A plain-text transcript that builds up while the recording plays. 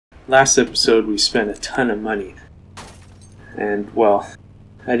last episode we spent a ton of money. And, well,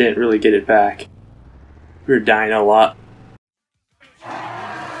 I didn't really get it back. We were dying a lot.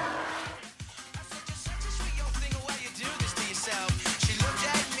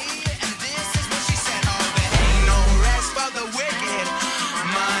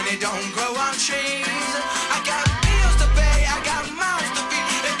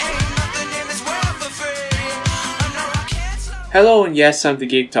 Hello and yes, I'm the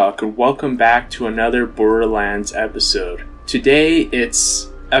Geek Talk, and welcome back to another Borderlands episode. Today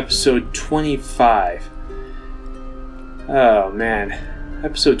it's episode 25. Oh man,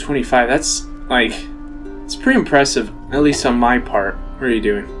 episode 25, that's like, it's pretty impressive, at least on my part. What are you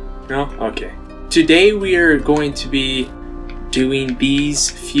doing? No? Okay. Today we are going to be doing these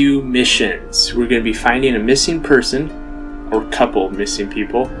few missions. We're going to be finding a missing person, or couple of missing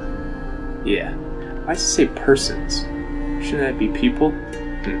people. Yeah. Why does it say persons? Shouldn't that be people?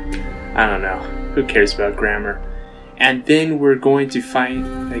 I don't know. Who cares about grammar? And then we're going to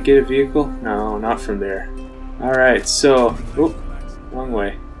find... Did I get a vehicle? No, not from there. Alright, so... Oh, wrong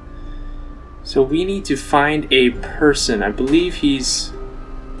way. So we need to find a person. I believe he's...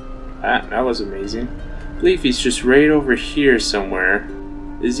 that was amazing. I believe he's just right over here somewhere.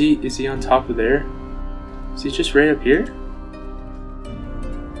 Is he on top of there? Is he just right up here?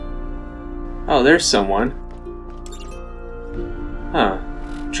 Oh, there's someone. Huh.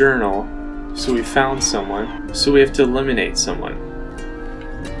 Journal. So we found someone. So we have to eliminate someone.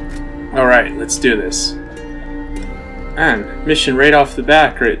 Alright, let's do this. Man, mission right off the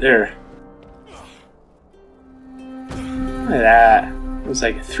back right there. Look at that. It was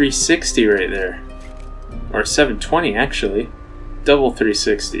like a 360 right there. Or 720 actually. Double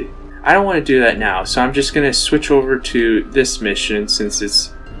 360. I don't want to do that now, so I'm just going to switch over to this mission since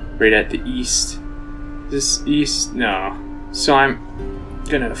it's right at the east. This east? No. So I'm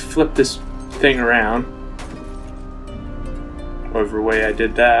gonna flip this thing around, whatever way I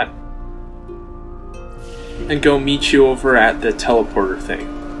did that, and go meet you over at the teleporter thing.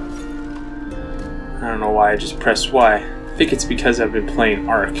 I don't know why I just pressed Y. I think it's because I've been playing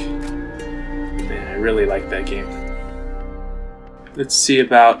Ark. Man, I really like that game. Let's see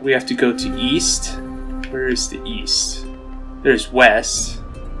about, we have to go to east. Where is the east? There's west.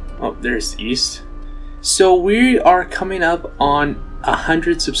 Oh, there's the east. So we are coming up on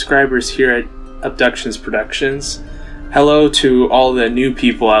 100 subscribers here at Abductions Productions. Hello to all the new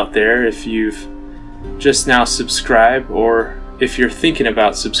people out there. If you've just now subscribed, or if you're thinking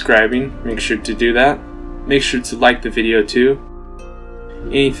about subscribing, make sure to do that. Make sure to like the video too.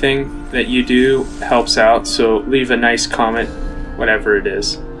 Anything that you do helps out, so leave a nice comment, whatever it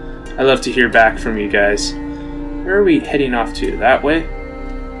is. I love to hear back from you guys. Where are we heading off to? That way?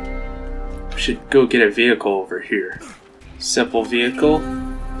 Should go get a vehicle over here. Simple vehicle.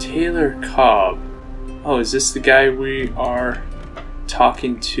 Taylor Cobb. Oh, is this the guy we are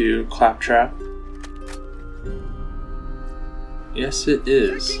talking to, Claptrap? Yes, it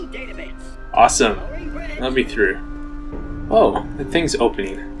is. Awesome. Let me through. Oh, the thing's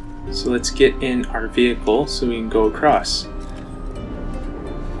opening. So let's get in our vehicle so we can go across.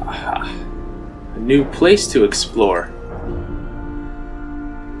 Aha. A new place to explore.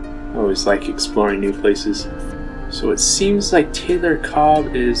 I always like exploring new places. So it seems like Taylor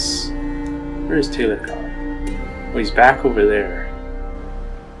Cobb is... Where is Taylor Cobb? Oh, he's back over there.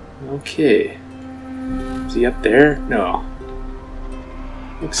 Okay. Is he up there? No.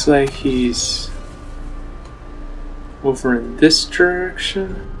 Looks like he's... over in this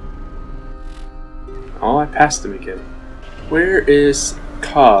direction. Oh, I passed him again. Where is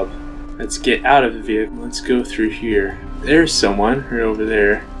Cobb? Let's get out of the vehicle. Let's go through here. There's someone right over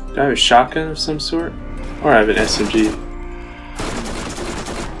there. Do I have a shotgun of some sort? Or I have an SMG?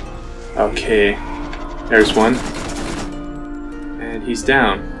 Okay, there's one. And he's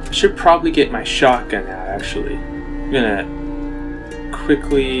down. I should probably get my shotgun out, actually. I'm gonna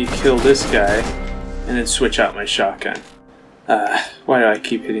quickly kill this guy, and then switch out my shotgun. Why do I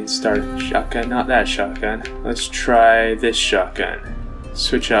keep hitting start? Shotgun, not that shotgun. Let's try this shotgun.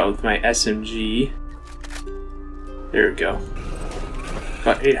 Switch out with my SMG. There we go.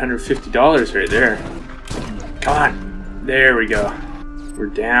 Got $850 right there. Come on. There we go. We're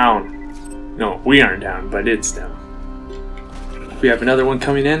down. No, we aren't down, but it's down. We have another one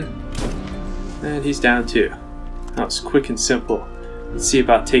coming in. And he's down too. That was quick and simple. Let's see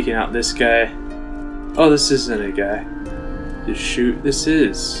about taking out this guy. Oh, this isn't a guy. Just shoot. This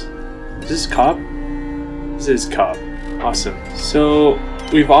is this Cobb? This is Cobb. Awesome. So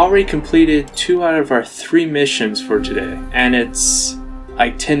we've already completed 2 out of our 3 missions for today. And it's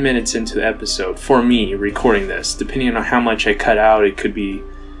like 10 minutes into the episode for me recording this. Depending on how much I cut out, it could be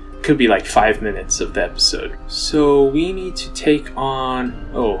Could be like 5 minutes of the episode. So we need to take on,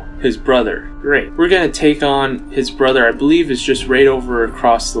 oh, his brother. Great. We're gonna take on his brother. I believe is just right over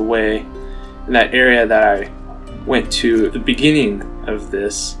across the way in that area that I went to at the beginning of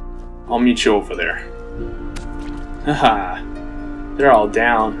this. I'll meet you over there. Haha. They're all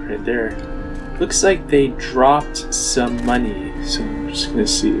down right there. Looks like they dropped some money, so I'm just gonna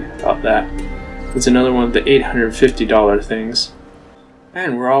see about that. It's another one of the $850 things.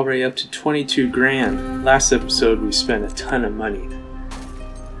 Man, we're already up to 22 grand. Last episode we spent a ton of money.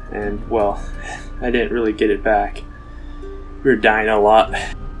 And, well, I didn't really get it back. We were dying a lot.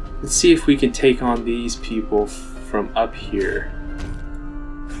 Let's see if we can take on these people from up here.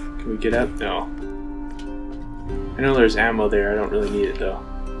 Can we get up? No. I know there's ammo there. I don't really need it, though.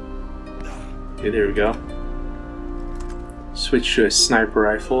 Okay, there we go. Switch to a sniper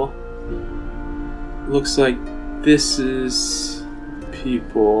rifle. Looks like this is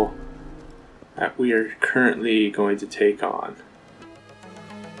people that we are currently going to take on.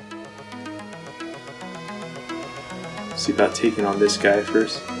 See about taking on this guy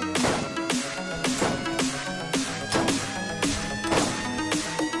first.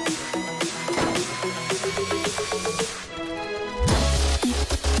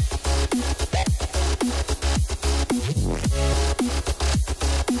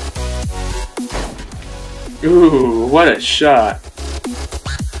 Ooh, what a shot.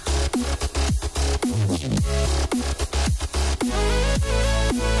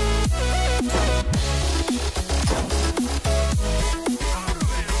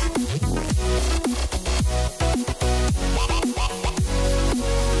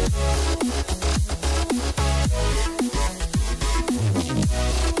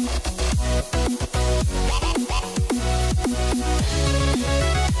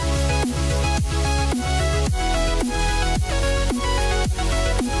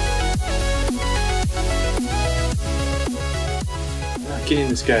 Getting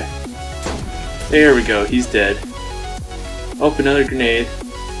this guy. There we go, he's dead. Oh, another grenade.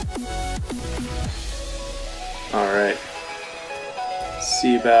 Alright.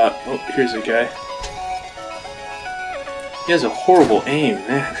 See about... oh, here's a guy. He has a horrible aim,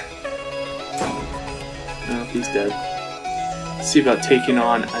 man. Oh, he's dead. See about taking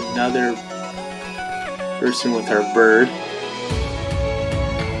on another person with our bird.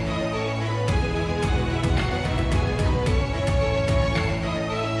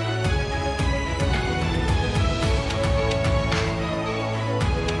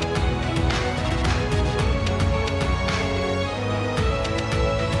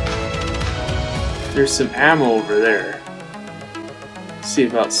 There's some ammo over there. See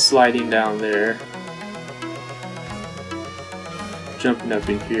about sliding down there. Jumping up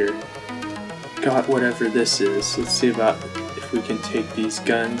in here. Got whatever this is. Let's see about if we can take these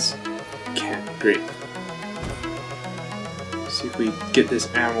guns. Can't. Great. See if we get this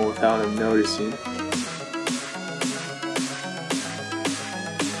ammo without him noticing.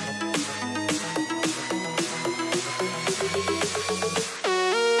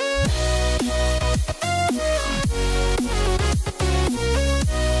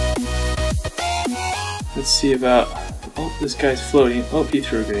 Let's see about... oh, this guy's floating. Oh, he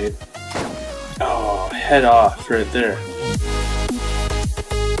threw a grenade. Oh, head off right there.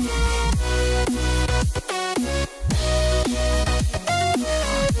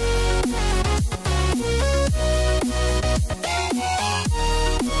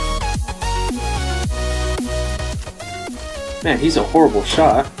 Man, he's a horrible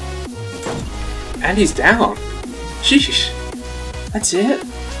shot. And he's down. Sheesh. That's it?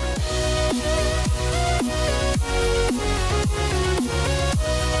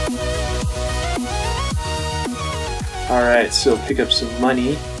 Alright, so pick up some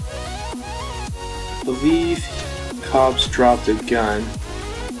money. I believe Cobb's dropped a gun.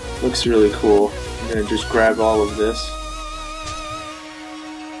 Looks really cool. I'm gonna just grab all of this.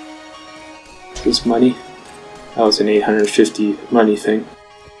 This money. That was an 850 money thing.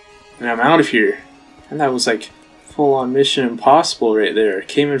 And I'm out of here. And that was like full on Mission Impossible right there.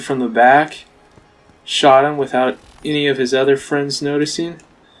 Came in from the back, shot him without any of his other friends noticing.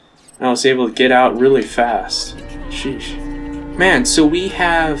 And I was able to get out really fast. Sheesh. Man, so we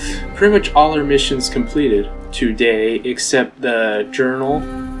have pretty much all our missions completed today except the journal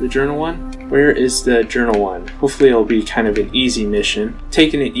one. Where is the journal one? Hopefully it'll be kind of an easy mission.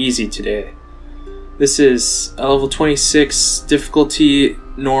 Taking it easy today. This is a level 26 difficulty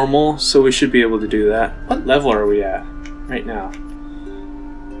normal, so we should be able to do that. What level are we at right now?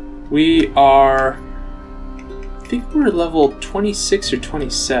 We are... I think we're level 26 or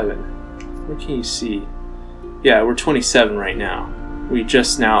 27. What can you see? Yeah, we're 27 right now. we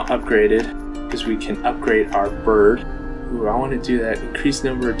just now upgraded, because we can upgrade our bird. Ooh, I want to do that. Increased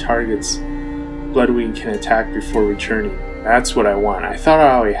number of targets Bloodwing can attack before returning. That's what I want. I thought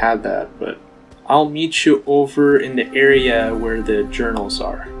I already had that, but I'll meet you over in the area where the journals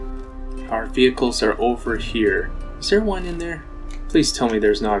are. Our vehicles are over here. Is there one in there? Please tell me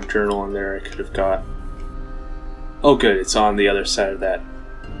there's not a journal in there I could have got. Oh good, it's on the other side of that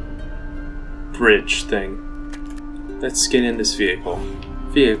bridge thing. Let's get in this vehicle.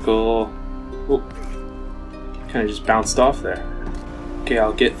 Vehicle. Oh, kind of just bounced off there. Okay,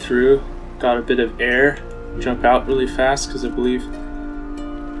 I'll get through. Got a bit of air. Jump out really fast because I believe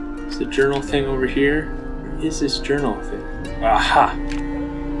there's a journal thing over here. Where is this journal thing? Aha!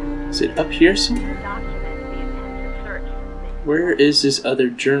 Is it up here somewhere? Where is this other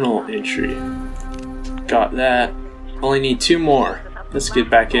journal entry? Got that. Only need 2 more. Let's get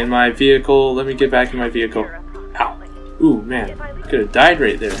back in my vehicle. Let me get back in my vehicle. Ow. Ooh, man. Could have died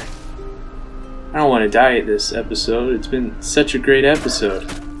right there. I don't want to die at this episode. It's been such a great episode.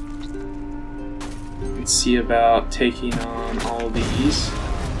 Let's see about taking on all these.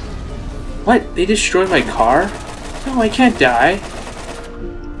 What? They destroyed my car? No, I can't die.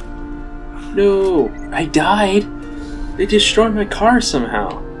 No, I died. They destroyed my car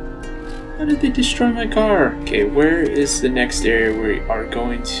somehow. How did they destroy my car? Okay, where is the next area we are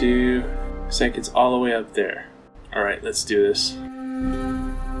going to? Looks like it's all the way up there. Alright, let's do this.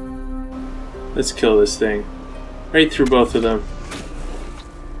 Let's kill this thing. Right through both of them.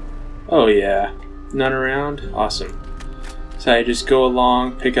 Oh yeah. None around? Awesome. So I just go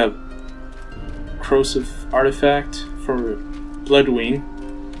along, pick up corrosive artifact for Bloodwing.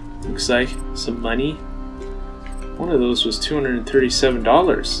 Looks like some money. One of those was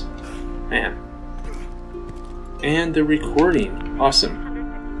 $237. Man. And the recording. Awesome.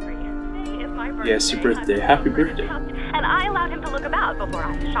 Yes, your birthday. Happy birthday. And I allowed him to look about before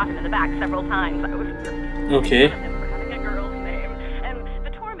I shot him in the back several times. I was okay. having a girl's name, and the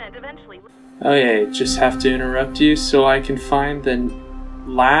torment eventually. Oh yeah, just have to interrupt you so I can find the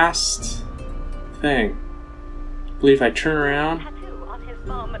last thing. I believe I turn around. Tattoo on his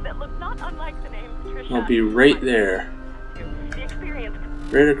thumb that looked not unlike the name Patricia. I'll be right there. The experience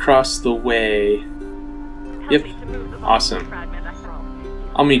Right across the way. Yep. Awesome.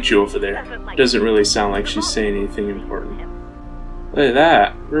 I'll meet you over there. Doesn't really sound like she's saying anything important. Look at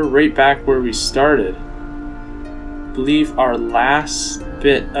that. We're right back where we started. I believe our last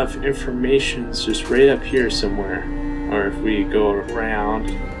bit of information is just right up here somewhere. Or if we go around.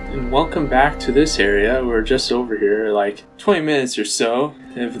 And welcome back to this area. We're just over here, like 20 minutes or so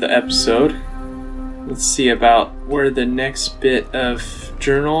of the episode. Let's see about where the next bit of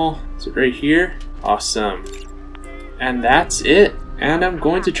journal is. It right here? Awesome. And that's it. And I'm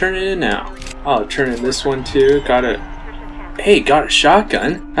going to turn it in now. I'll turn in this one too. Got a... Hey, got a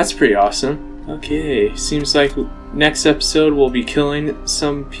shotgun. That's pretty awesome. Okay, seems like next episode we'll be killing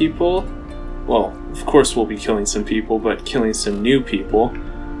some people. Well, of course we'll be killing some people, but killing some new people.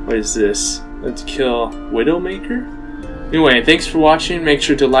 What is this? Let's kill Widowmaker? Anyway, thanks for watching. Make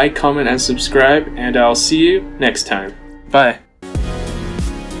sure to like, comment, and subscribe, and I'll see you next time. Bye.